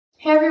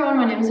Hey everyone,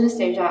 my name is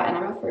Anastasia and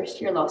I'm a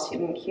first year law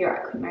student here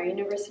at Queen Mary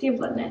University of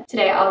London.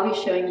 Today I'll be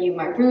showing you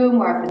my room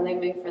where I've been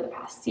living for the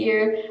past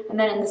year, and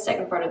then in the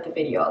second part of the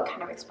video I'll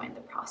kind of explain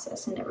the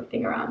process and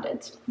everything around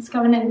it. Let's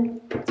go in.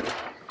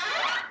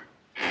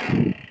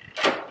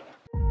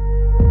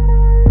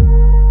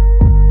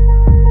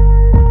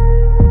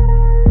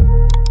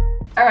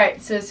 Alright,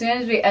 so as soon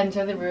as we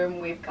enter the room,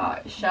 we've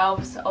got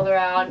shelves all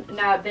around.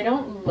 Now, they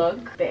don't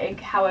look big,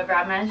 however,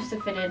 I managed to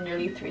fit in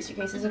nearly 3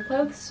 suitcases of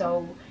clothes,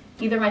 so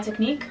either my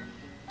technique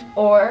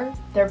or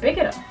they're big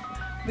enough.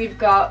 We've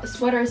got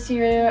sweaters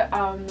here,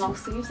 long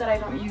sleeves that I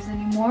don't use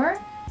anymore,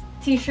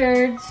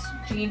 t-shirts,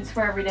 jeans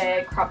for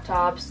everyday, crop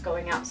tops,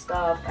 going out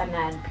stuff, and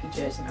then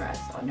PJs and the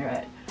rest under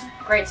it.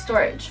 Great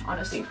storage,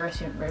 honestly, for a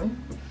student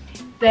room.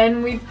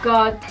 Then we've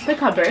got the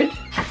cupboard.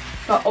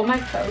 Got all my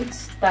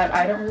clothes that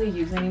I don't really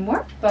use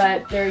anymore,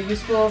 but they're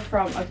useful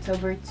from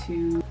October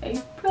to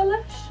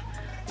April-ish.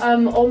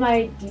 All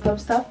my DEPOP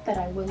stuff that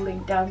I will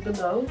link down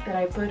below that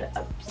I put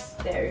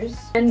upstairs.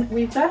 And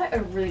we've got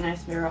a really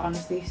nice mirror,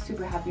 honestly,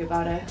 super happy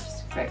about it.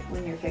 It's great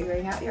when you're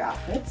figuring out your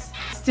outfits.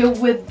 Still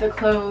with the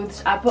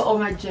clothes, I put all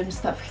my gym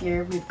stuff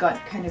here. We've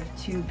got kind of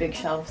 2 big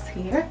shelves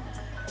here.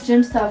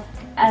 Gym stuff,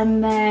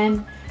 and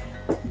then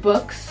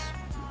books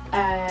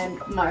and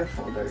my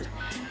folders.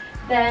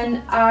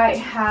 Then I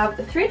have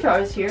 3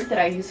 drawers here that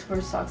I use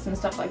for socks and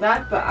stuff like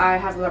that, but I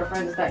have a lot of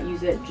friends that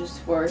use it just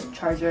for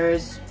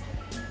chargers,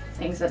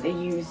 things that they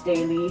use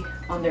daily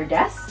on their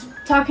desks.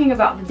 Talking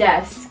about the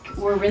desk,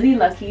 we're really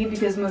lucky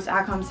because most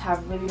accoms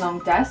have really long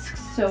desks,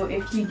 so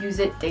if you use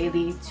it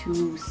daily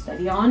to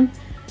study on,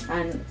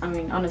 and I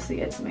mean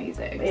honestly it's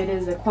amazing. It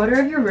is a quarter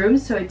of your room,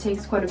 so it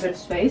takes quite a bit of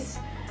space.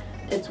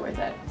 It's worth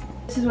it.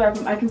 This is where I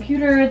put my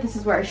computer, this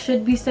is where I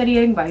should be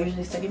studying, but I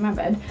usually study in my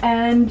bed.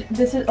 And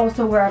this is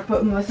also where I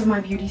put most of my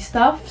beauty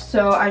stuff,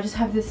 so I just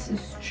have this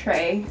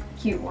tray,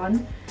 cute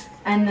one.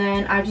 And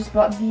then I just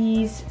bought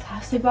these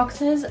plastic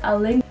boxes. I'll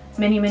link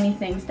many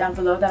things down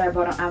below that I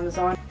bought on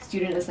Amazon.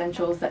 Student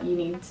essentials that you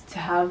need to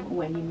have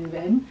when you move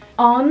in.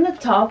 On the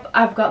top,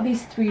 I've got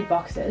these 3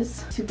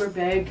 boxes. Super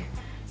big,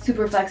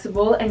 super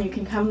flexible, and you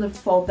can kind of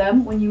fold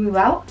them when you move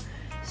out.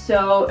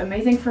 So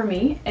amazing for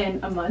me in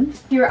a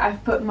month. Here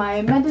I've put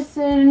my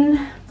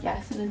medicine.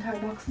 Yes, an entire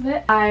box of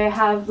it. I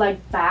have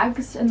like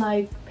bags and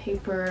like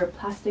paper,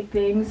 plastic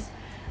things.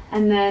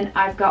 And then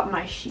I've got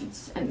my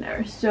sheets in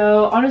there.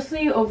 So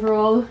honestly,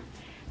 overall,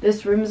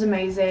 this room is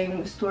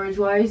amazing storage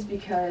wise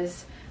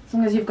because as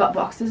long as you've got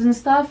boxes and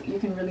stuff, you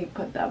can really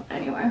put them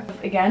anywhere.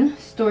 Again,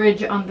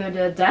 storage under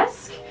the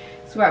desk.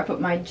 This is where I put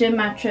my gym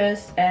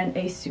mattress and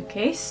a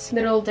suitcase.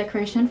 Little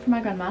decoration for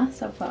my grandma,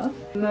 self-love.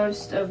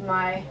 Most of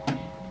my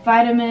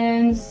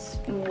vitamins,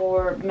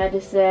 more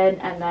medicine,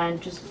 and then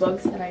just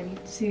books that I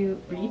need to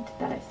read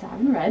that I still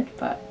haven't read,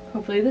 but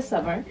hopefully this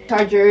summer.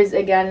 Chargers,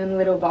 again, in a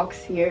little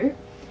box here.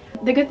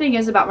 The good thing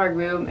is about my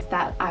room is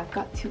that I've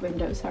got 2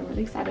 windows, so I'm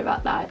really excited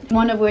about that.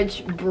 One of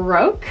which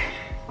broke,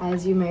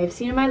 as you may have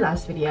seen in my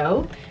last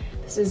video.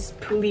 This is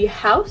Puli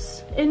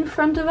House in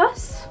front of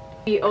us.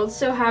 We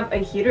also have a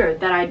heater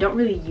that I don't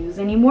really use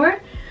anymore,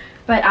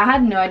 but I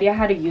had no idea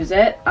how to use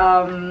it.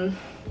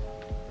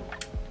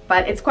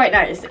 But it's quite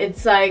nice.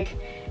 It's like,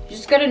 you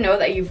just gotta know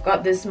that you've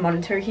got this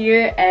monitor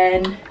here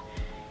and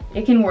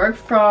it can work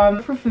for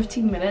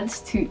 15 minutes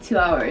to 2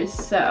 hours.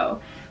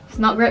 So it's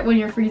not great when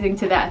you're freezing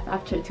to death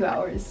after 2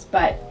 hours,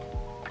 but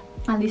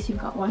at least you've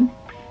got one.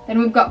 Then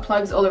we've got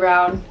plugs all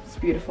around. It's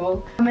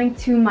beautiful. Coming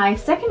to my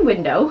second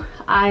window,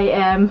 I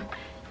am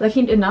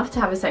lucky enough to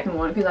have a second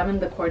one because I'm in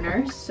the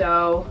corner,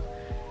 so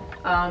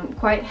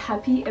quite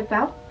happy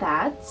about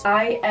that.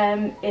 I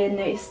am in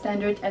a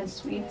standard en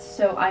suite,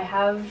 so I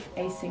have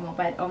a single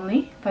bed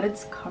only, but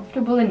it's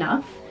comfortable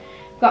enough.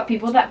 Got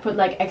people that put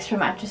like extra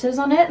mattresses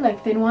on it,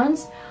 like thin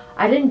ones.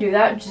 I didn't do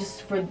that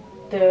just for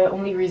the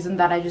only reason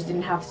that I just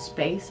didn't have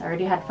space. I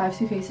already had 5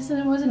 suitcases and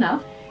it was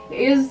enough. It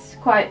is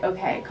quite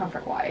okay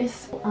comfort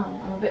wise.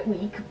 I'm a bit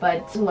weak, but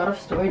there's a lot of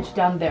storage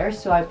down there,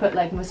 so I put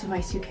like most of my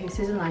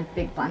suitcases and like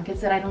big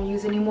blankets that I don't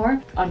use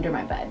anymore under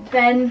my bed.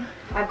 Then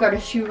I've got a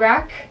shoe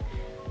rack.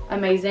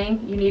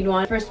 Amazing, you need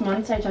one. First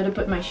months I tried to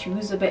put my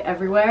shoes a bit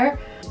everywhere.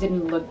 It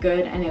didn't look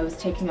good and it was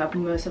taking up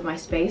most of my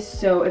space.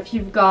 So if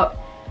you've got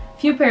a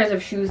few pairs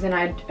of shoes, then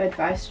I'd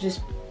advise to just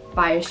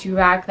buy a shoe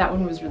rack. That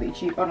one was really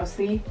cheap,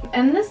 honestly.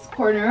 In this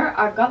corner,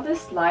 I've got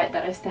this light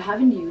that I still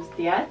haven't used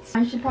yet.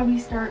 I should probably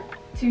start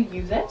to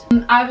use it.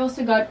 I've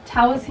also got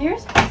towels here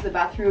because the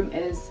bathroom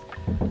is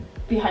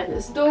behind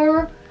this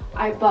door.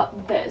 I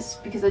bought this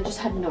because I just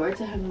had nowhere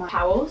to hang my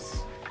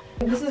towels.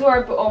 This is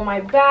where I put all my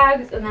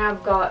bags, and then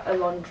I've got a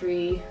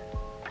laundry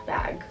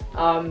bag.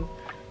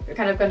 You're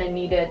kind of gonna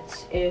need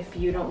it if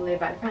you don't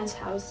live at a friend's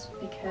house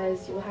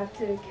because you'll have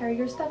to carry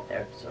your stuff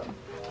there. So,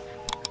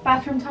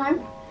 bathroom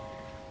time.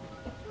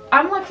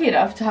 I'm lucky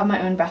enough to have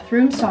my own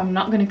bathroom, so I'm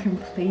not gonna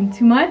complain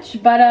too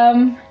much, but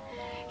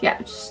yeah,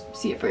 just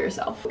see it for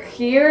yourself.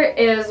 Here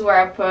is where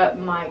I put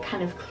my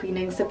kind of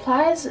cleaning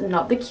supplies.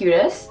 Not the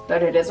cutest,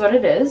 but it is what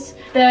it is.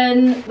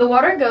 Then the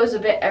water goes a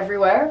bit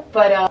everywhere,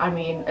 but I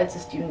mean, it's a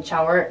student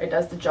shower, it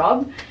does the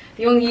job.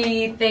 The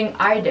only thing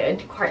I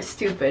did, quite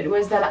stupid,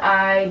 was that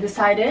I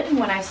decided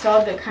when I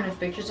saw the kind of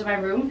pictures of my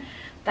room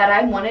that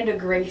I wanted a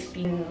gray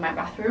theme in my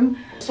bathroom.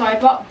 So I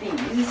bought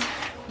these.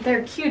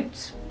 They're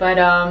cute, but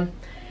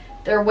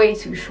they're way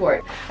too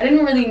short. I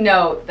didn't really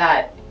know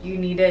that you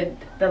needed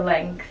the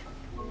length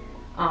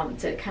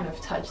to kind of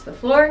touch the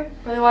floor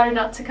for the water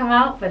not to come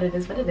out, but it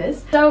is what it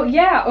is. So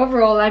yeah,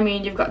 overall, I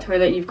mean, you've got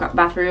toilet, you've got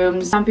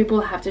bathrooms. Some people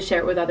have to share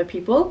it with other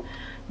people,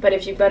 but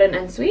if you've got an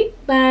ensuite,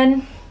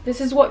 then this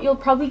is what you'll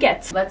probably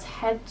get. Let's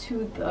head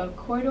to the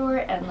corridor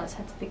and let's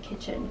head to the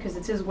kitchen, because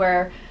this is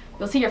where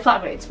you'll see your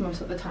flatmates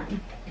most of the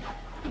time.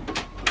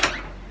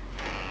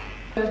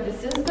 So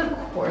this is the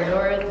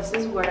corridor. This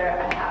is where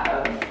I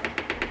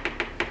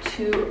have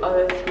 2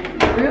 other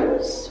 3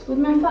 rooms with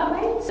my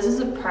flatmates. This is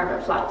a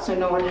private flat, so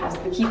no one has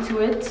the key to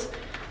it,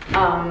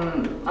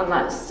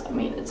 unless, I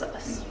mean, it's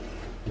us.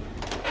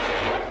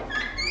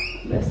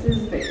 This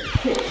is the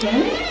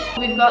kitchen.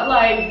 We've got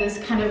like this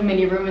kind of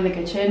mini room in the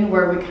kitchen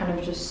where we kind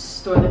of just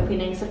store the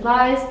cleaning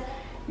supplies.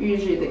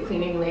 Usually the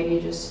cleaning lady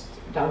just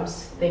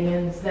dumps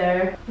things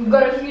there. We've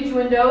got a huge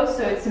window,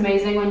 so it's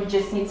amazing when you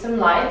just need some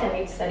light and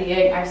need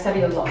studying. I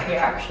study a lot here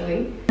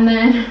actually. And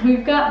then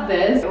we've got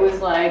this. It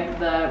was like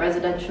the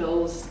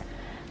residential's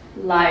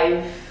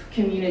live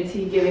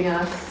community giving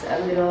us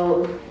a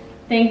little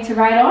thing to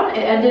write on.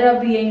 It ended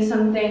up being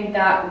something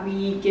that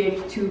we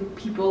give to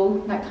people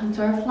that come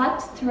to our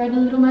flat to write a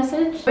little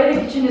message. The way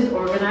the kitchen is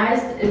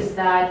organized is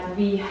that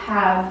we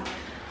have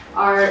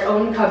our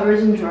own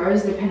cupboards and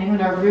drawers depending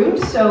on our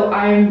rooms. So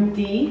I'm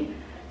D.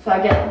 So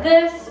I get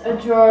this, a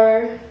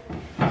drawer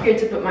here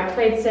to put my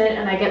plates in,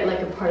 and I get like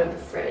a part of the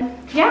fridge.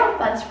 Yeah,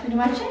 that's pretty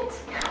much it.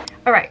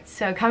 Alright,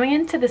 so coming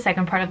into the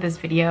second part of this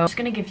video, I'm just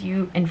gonna give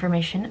you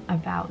information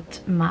about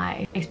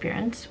my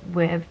experience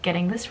with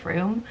getting this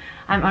room.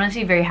 I'm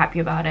honestly very happy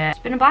about it. It's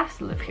been a blast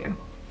to live here.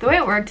 The way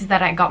it worked is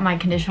that I got my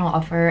conditional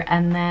offer,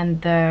 and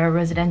then the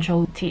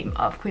residential team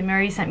of Queen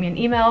Mary sent me an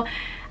email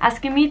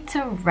asking me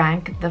to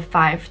rank the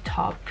 5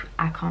 top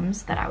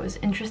accoms that I was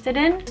interested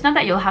in. It's not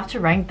that you'll have to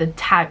rank the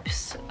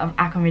types of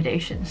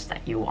accommodations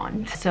that you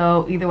want.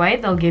 So either way,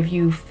 they'll give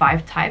you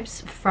 5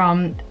 types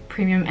from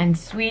premium and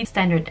suite,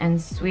 standard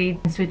and suite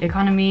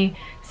economy,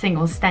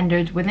 single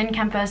standard within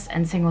campus,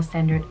 and single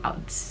standard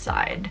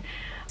outside.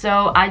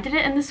 So I did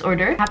it in this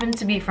order. It happened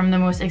to be from the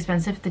most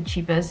expensive to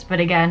cheapest, but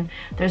again,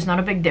 there's not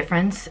a big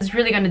difference. It's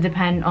really going to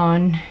depend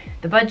on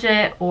the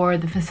budget or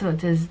the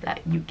facilities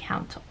that you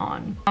count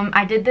on.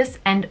 I did this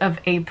end of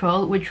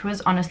April, which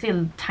was honestly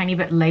a tiny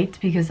bit late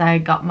because I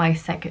got my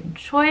second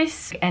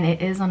choice, and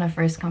it is on a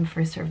first come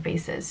first serve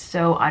basis.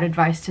 So I'd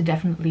advise to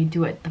definitely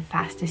do it the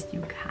fastest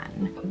you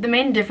can. The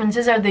main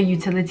differences are the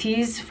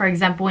utilities. For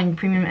example, in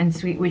premium and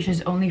suite, which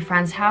is only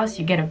Fran's house,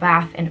 you get a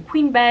bath and a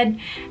queen bed,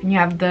 and you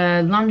have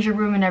the laundry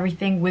room and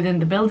everything within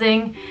the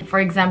building. For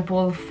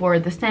example, for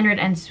the standard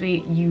and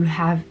suite, you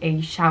have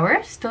a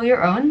shower, still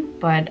your own,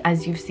 but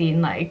as you've seen,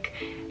 like,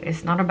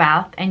 it's not a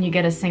bath, and you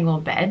get a single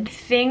bed. I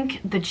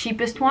think the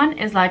cheapest one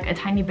is like a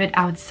tiny bit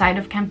outside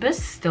of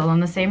campus, still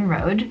on the same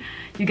road.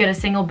 You get a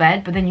single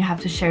bed, but then you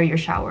have to share your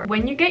shower.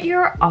 When you get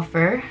your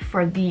offer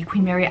for the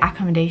Queen Mary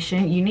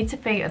accommodation, you need to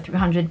pay a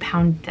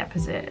 £300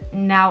 deposit.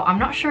 Now, I'm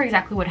not sure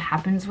exactly what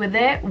happens with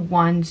it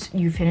once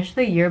you finish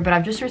the year, but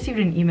I've just received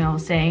an email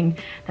saying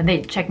that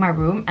they check my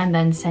room and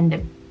then send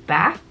it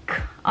back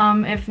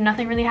if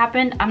nothing really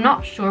happened. I'm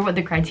not sure what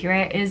the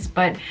criteria is,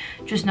 but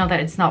just know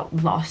that it's not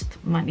lost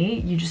money.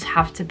 You just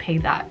have to pay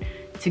that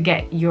to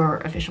get your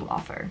official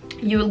offer.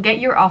 You will get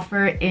your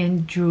offer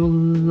in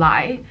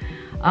July,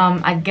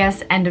 I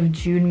guess end of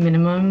June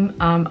minimum.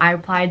 I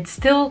applied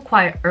still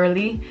quite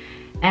early,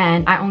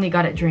 and I only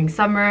got it during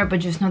summer, but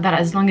just know that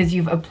as long as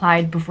you've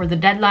applied before the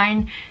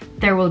deadline,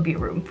 there will be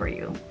room for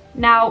you.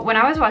 Now, when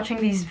I was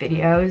watching these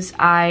videos,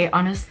 I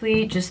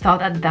honestly just thought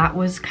that that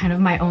was kind of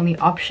my only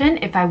option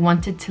if I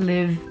wanted to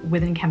live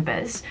within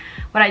campus.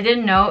 What I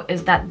didn't know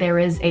is that there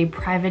is a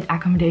private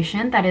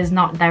accommodation that is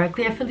not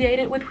directly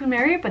affiliated with Queen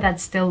Mary, but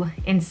that's still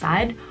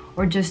inside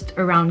or just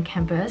around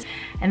campus,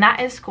 and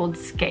that is called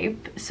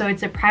Scape. So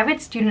it's a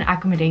private student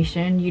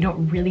accommodation. You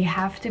don't really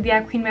have to be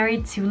at Queen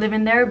Mary to live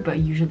in there, but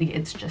usually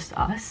it's just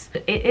us.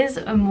 It is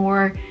a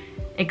more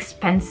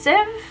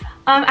expensive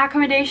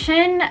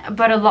accommodation,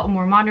 but a lot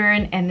more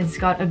modern, and it's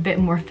got a bit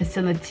more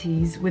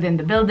facilities within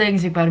the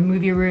buildings. You've got a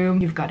movie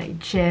room, you've got a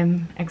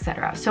gym,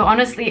 etc. So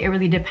honestly, it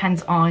really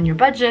depends on your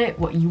budget,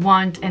 what you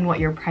want, and what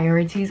your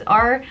priorities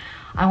are.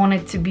 I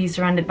wanted to be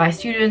surrounded by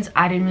students.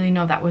 I didn't really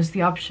know that was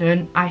the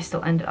option. I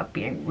still ended up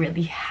being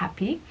really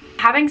happy.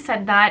 Having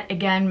said that,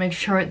 again, make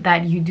sure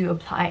that you do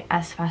apply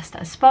as fast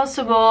as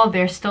possible.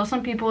 There's still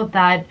some people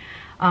that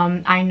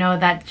I know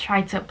that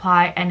tried to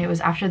apply, and it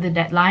was after the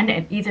deadline,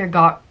 and either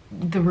got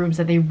the rooms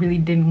that they really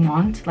didn't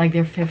want, like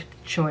their 5th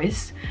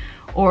choice,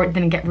 or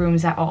didn't get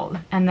rooms at all.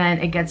 And then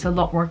it gets a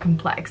lot more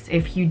complex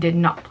if you did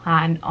not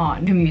plan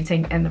on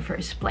commuting in the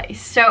first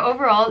place. So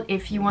overall,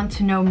 if you want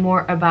to know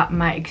more about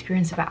my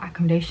experience about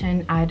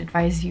accommodation, I'd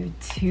advise you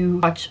to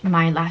watch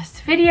my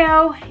last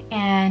video.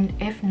 And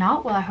if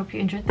not, well, I hope you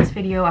enjoyed this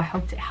video. I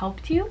hope it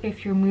helped you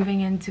if you're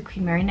moving into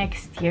Queen Mary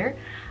next year.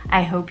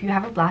 I hope you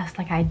have a blast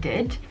like I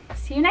did.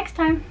 See you next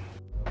time.